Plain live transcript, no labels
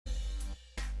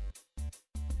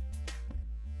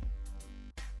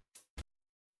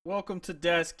Welcome to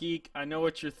DasGeek. I know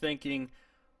what you're thinking.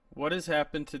 What has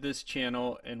happened to this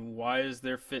channel and why is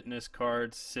there fitness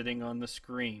cards sitting on the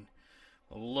screen?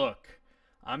 Well, look,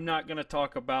 I'm not going to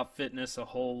talk about fitness a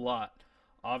whole lot.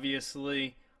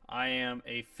 Obviously, I am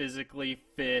a physically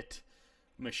fit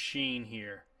machine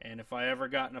here. And if I ever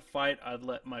got in a fight, I'd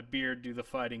let my beard do the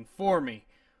fighting for me.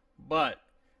 But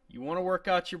you want to work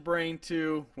out your brain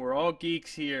too. We're all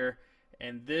geeks here.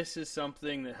 And this is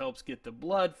something that helps get the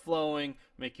blood flowing,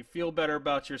 make you feel better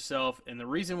about yourself. And the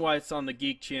reason why it's on the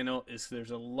Geek channel is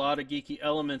there's a lot of geeky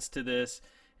elements to this,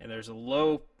 and there's a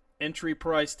low entry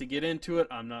price to get into it.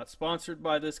 I'm not sponsored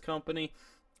by this company.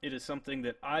 It is something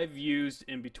that I've used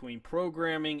in between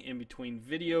programming, in between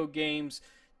video games,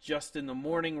 just in the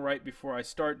morning right before I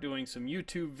start doing some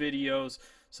YouTube videos,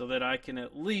 so that I can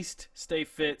at least stay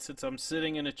fit since I'm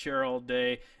sitting in a chair all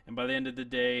day, and by the end of the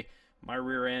day, my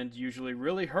rear end usually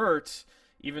really hurts,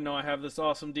 even though I have this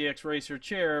awesome DX Racer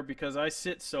chair, because I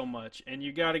sit so much. And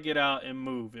you got to get out and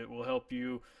move. It will help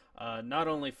you not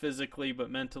only physically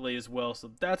but mentally as well. So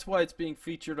that's why it's being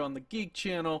featured on the Geek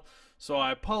channel. So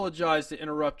I apologize to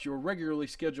interrupt your regularly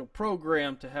scheduled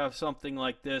program to have something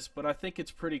like this, but I think it's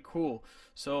pretty cool.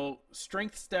 So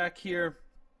Strength Stack here,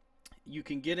 you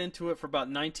can get into it for about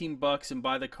 19 bucks and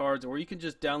buy the cards, or you can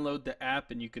just download the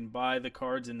app and you can buy the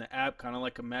cards in the app, kind of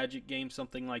like a magic game,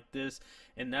 something like this.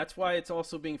 And that's why it's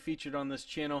also being featured on this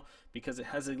channel, because it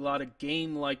has a lot of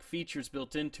game-like features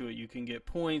built into it. You can get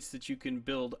points that you can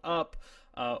build up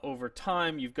over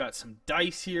time. You've got some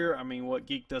dice here. I mean, what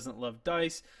geek doesn't love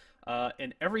dice?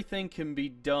 And everything can be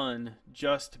done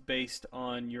just based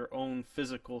on your own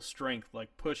physical strength,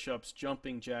 like push-ups,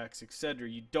 jumping jacks, etc.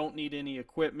 You don't need any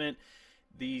equipment.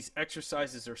 These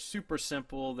exercises are super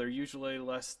simple. They're usually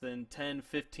less than 10,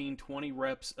 15, 20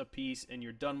 reps a piece, and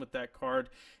you're done with that card,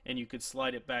 and you could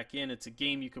slide it back in. It's a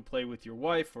game you could play with your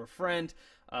wife or a friend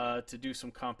to do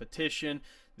some competition.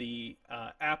 The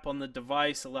app on the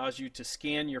device allows you to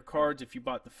scan your cards if you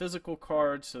bought the physical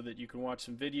cards, so that you can watch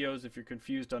some videos if you're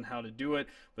confused on how to do it.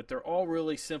 But they're all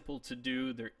really simple to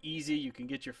do. They're easy. You can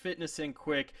get your fitness in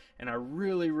quick, and I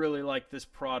really, really like this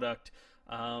product.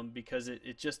 Because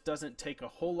it just doesn't take a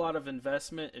whole lot of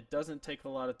investment. It doesn't take a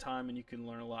lot of time, and you can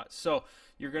learn a lot. So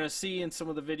you're going to see in some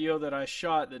of the video that I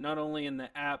shot that not only in the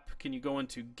app can you go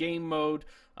into game mode,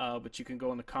 but you can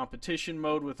go into competition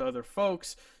mode with other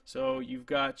folks. So you've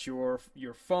got your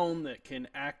phone that can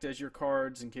act as your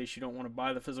cards in case you don't want to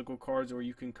buy the physical cards, or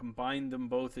you can combine them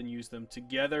both and use them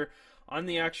together. On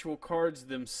the actual cards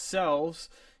themselves,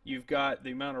 you've got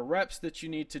the amount of reps that you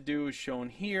need to do is shown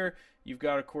here. You've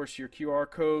got, of course, your QR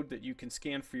code that you can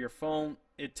scan for your phone.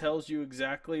 It tells you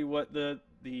exactly what the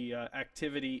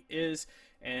activity is,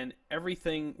 and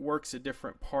everything works a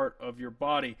different part of your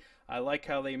body. I like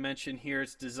how they mention here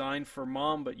it's designed for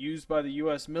mom but used by the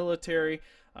U.S. military.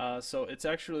 So it's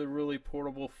actually a really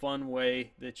portable, fun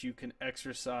way that you can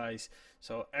exercise.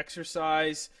 So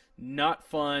exercise, not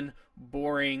fun,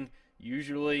 boring.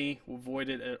 Usually avoid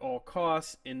it at all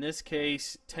costs. In this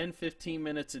case, 10-15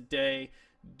 minutes a day.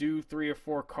 Do 3 or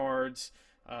 4 cards,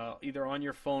 either on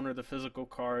your phone or the physical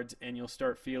cards, and you'll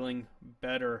start feeling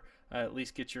better. At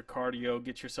least get your cardio,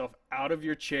 get yourself out of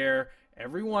your chair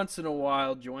every once in a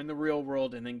while, join the real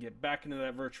world, and then get back into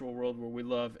that virtual world where we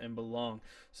love and belong.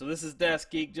 So this is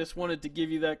DasGeek. Just wanted to give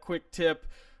you that quick tip.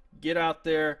 Get out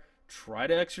there, try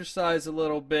to exercise a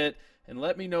little bit, and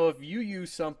let me know if you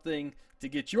use something to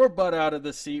get your butt out of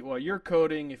the seat while you're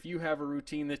coding. If you have a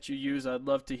routine that you use, I'd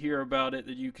love to hear about it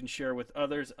that you can share with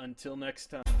others. Until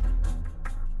next time.